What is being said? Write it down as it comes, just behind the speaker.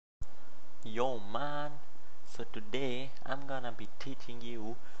Yo man, so today I'm gonna be teaching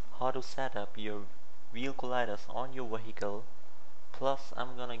you how to set up your wheel colliders on your vehicle. Plus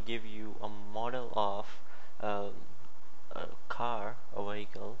I'm gonna give you a model of uh, a car, a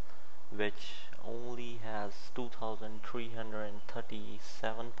vehicle, which only has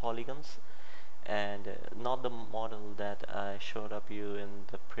 2337 polygons, and not the model that I showed up you in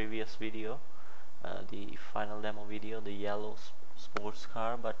the previous video, the final demo video, the yellow sports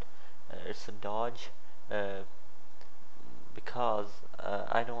car, but it's a Dodge, uh, because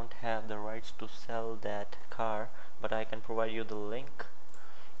I don't have the rights to sell that car, but I can provide you the link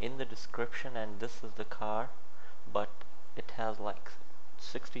in the description. And this is the car, but it has like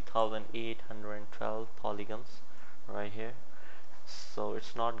 60,812 polygons right here, so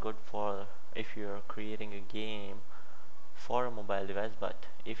it's not good for if you're creating a game for a mobile device. But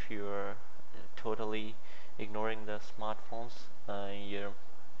if you're totally ignoring the smartphones, you're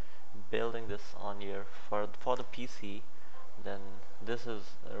building this on your for the PC, then this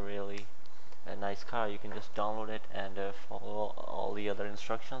is a really a nice car. You can just download it and follow all the other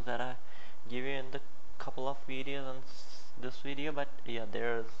instructions that I give you in the couple of videos on this video. But yeah,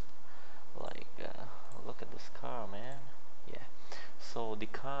 there's like look at this car, man. Yeah, so the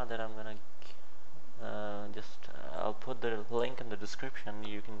car that I'm gonna I'll put the link in the description.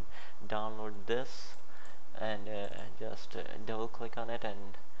 You can download this and just double click on it,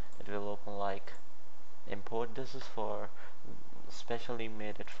 and it will open like import. This is for specially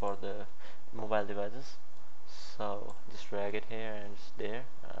made it for the mobile devices, so just drag it here and it's there.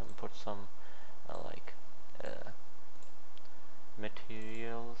 Put some like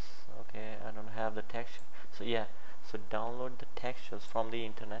materials. Okay, I don't have the texture, so yeah, so download the textures from the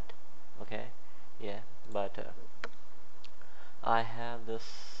internet. Okay, yeah, but I have this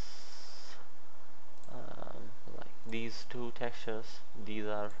like these two textures. These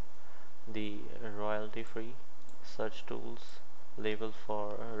are the royalty free search tools labeled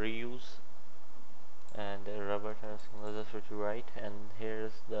for reuse, and rubber testing. That's what you write. And here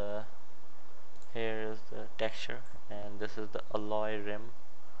is the texture, and this is the alloy rim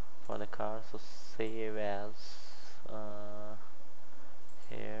for the car. So save as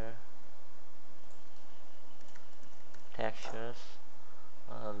here textures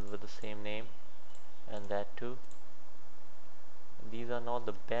with the same name, and that too. These are not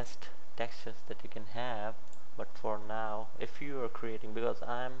the best textures that you can have, but for now, if you are creating, because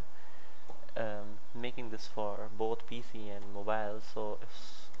I'm making this for both PC and mobile, so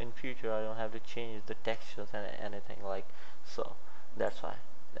if in future I don't have to change the textures and anything like, so that's why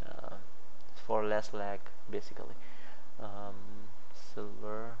it's for less lag basically. um,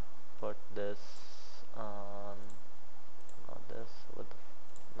 Silver, put this on, not this, with the,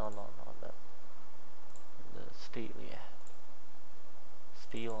 no, that, the steel, yeah,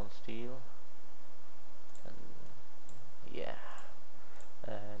 steel on steel, and yeah,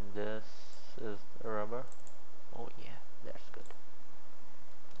 and this is rubber. Oh yeah, that's good.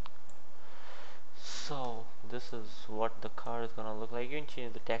 So this is what the car is gonna look like. You can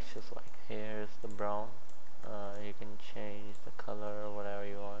change the textures, like here's the brown. You can change the color or whatever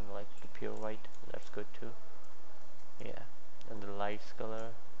you want, like the pure white. That's good too. Yeah, and the lights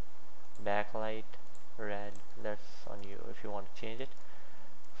color, backlight, red. That's on you if you want to change it.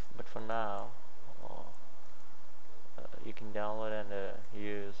 But for now, uh, you can download and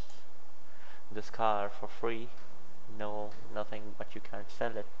use this car for free. No, nothing, but you can't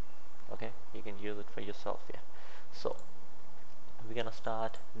sell it. Okay, you can use it for yourself. Yeah, so we're gonna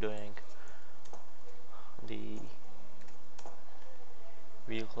start doing the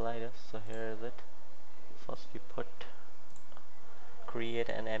wheel collider. So here is it. First we create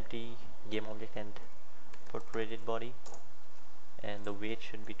an empty game object and put rigid body, and the weight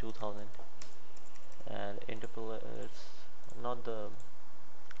should be 2000, and interpolate, it's not the,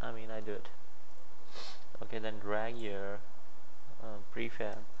 I do it. Okay, then drag your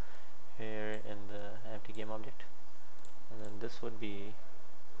prefab here in the empty game object, and then this would be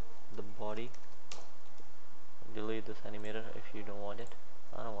the body. Delete this animator if you don't want it.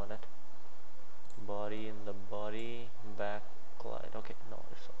 I don't want it. Body, in the body, backlight. Okay, no,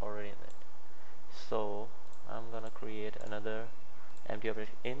 it's already in it. So I'm gonna create another empty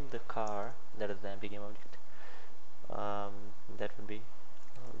object in the car, that is the empty game object. That would be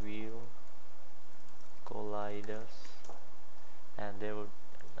wheel colliders, and they would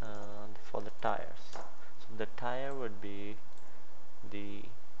for the tires. So the tire would be the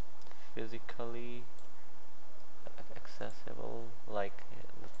physically accessible, like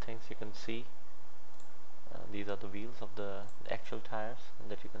the things you can see. These are the wheels of the actual tires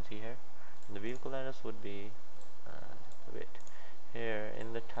that you can see here. And the wheel colliders would be wait, here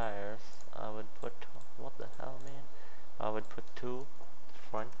in the tires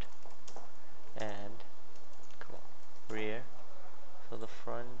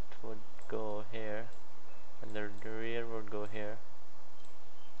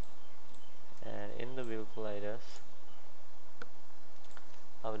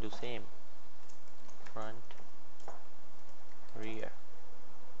same, front, rear,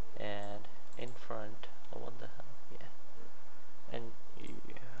 and in front. Oh, what the hell? Yeah, and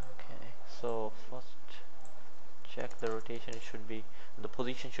okay. So first, check the rotation. It should be, the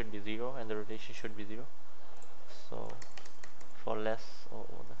position should be 0 and the rotation should be 0. So for less, oh,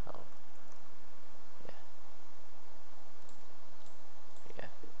 what the hell? Yeah, yeah.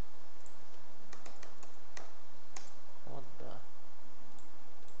 What the?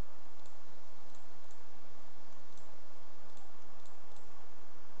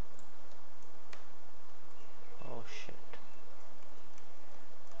 Oh shit.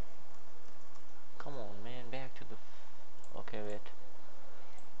 Come on, man, back to the. Okay, wait.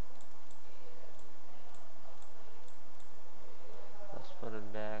 Let's put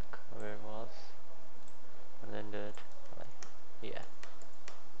it back where it was, and then do it like, yeah,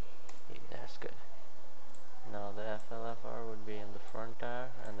 yeah, that's good. Now the FLFR would be in the front tire,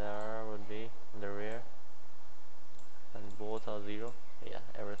 and the RR would be in the rear, and both are 0. Yeah,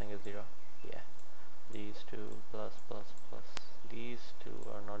 everything is 0. Yeah, these two plus plus plus. These two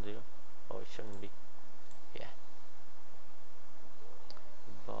are not 0. Oh, it shouldn't be. Yeah,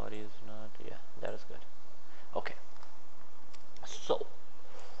 body is not. Yeah, that is good. Okay, so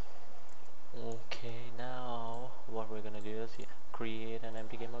okay, now what we're gonna do is, yeah, create an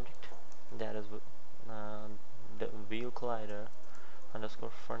empty game object. That is uh, the wheel collider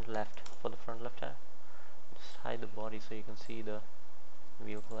underscore front left for the front left tire. Just hide the body so you can see the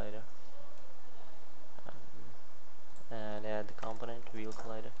wheel collider, and add the component wheel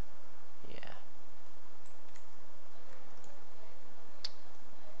collider. Yeah,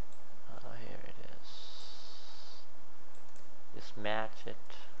 here it is. Just match it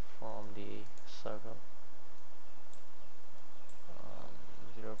from the circle.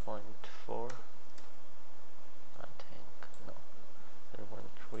 0.4, I think, no,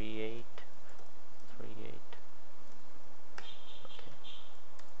 0.38, 38. Okay,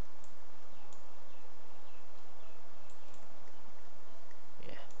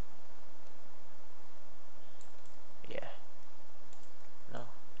 yeah, yeah, no,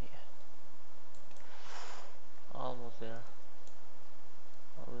 yeah, almost there,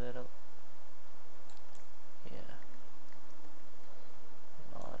 a little, yeah,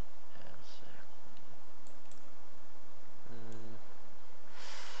 not exact.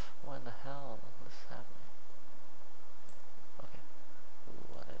 What the hell is happening? Okay,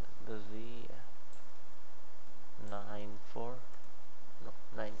 what is the Z? 9.4, no,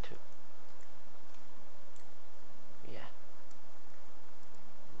 9.2. Yeah,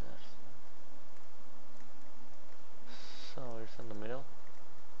 that's, so it's in the middle.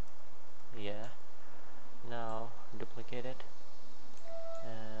 Yeah, now duplicate it,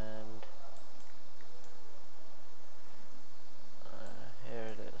 and here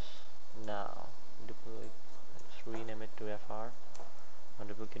it is. Now duplicate, let's rename it to FR, and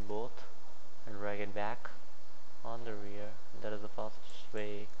duplicate both and drag it back on the rear. That is the fastest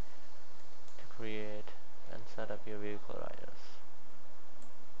way to create and set up your vehicle riders,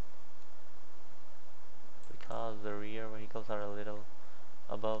 because the rear vehicles are a little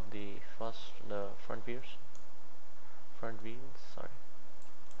above the front wheels, sorry.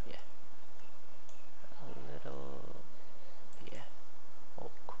 Yeah, a little, yeah.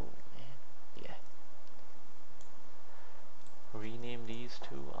 Oh, cool, man. Yeah. Rename these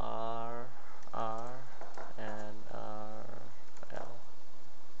two R and RL,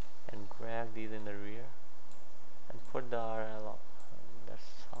 and drag these in the rear and put the RL up. And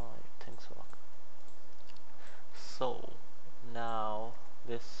that's how things work. So now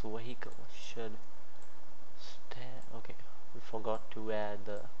this vehicle should stand. Okay, we forgot to add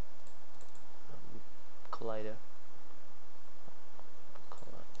the collider.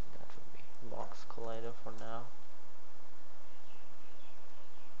 That would be box collider for now.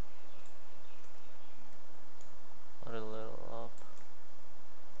 Put a little up,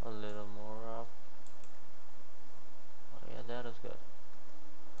 a little more up. Oh, yeah, that is good.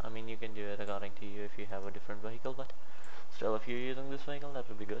 I mean, you can do it according to you if you have a different vehicle, but still, if you're using this vehicle, that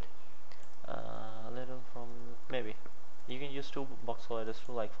would be good. A little from, maybe you can use two box colliders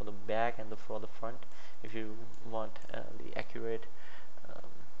too, like for the back and for the front, if you want the accurate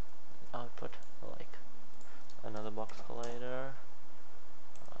output. Like another box collider,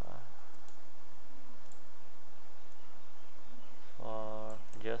 for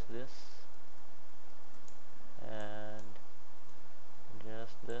just this and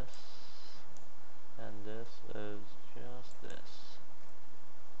just this, and this is just this.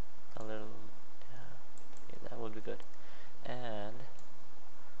 A little, yeah, that would be good. And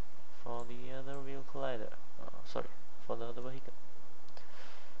for the other wheel collider, sorry, for the other vehicle,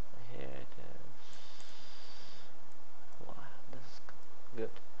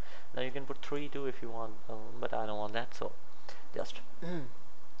 3 too if you want, but I don't want that, so just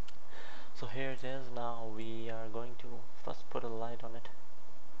so here it is. Now we are going to first put a light on it.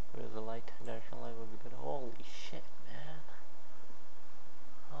 Where's the light? Directional light would be good. Holy shit, man.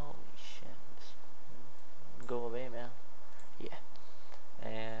 Holy shit. Just go away, man. Yeah.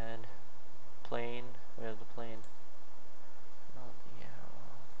 And plane. Where's the plane? Not the arrow.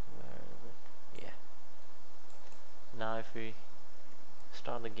 Where is it? Yeah. Now if we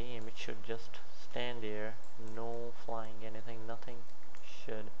start the game, it should just stand there. No flying anything. Nothing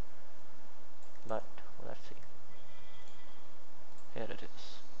should. But let's see. Here it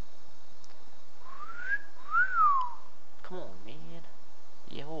is. Come on, man.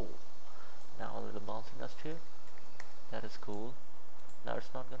 Yo. Now a little bounciness too. That is cool. Now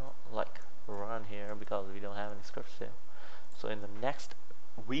it's not gonna like run here because we don't have any scripts here. So in the next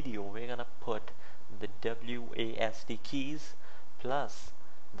video we're gonna put the WASD keys plus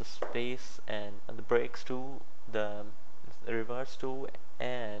the space and the brakes too, the reverse too,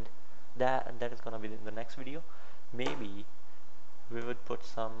 and that is gonna be in the next video. Maybe we would put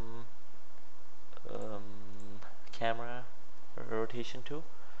some camera rotation too.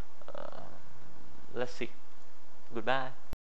 Let's see. Goodbye.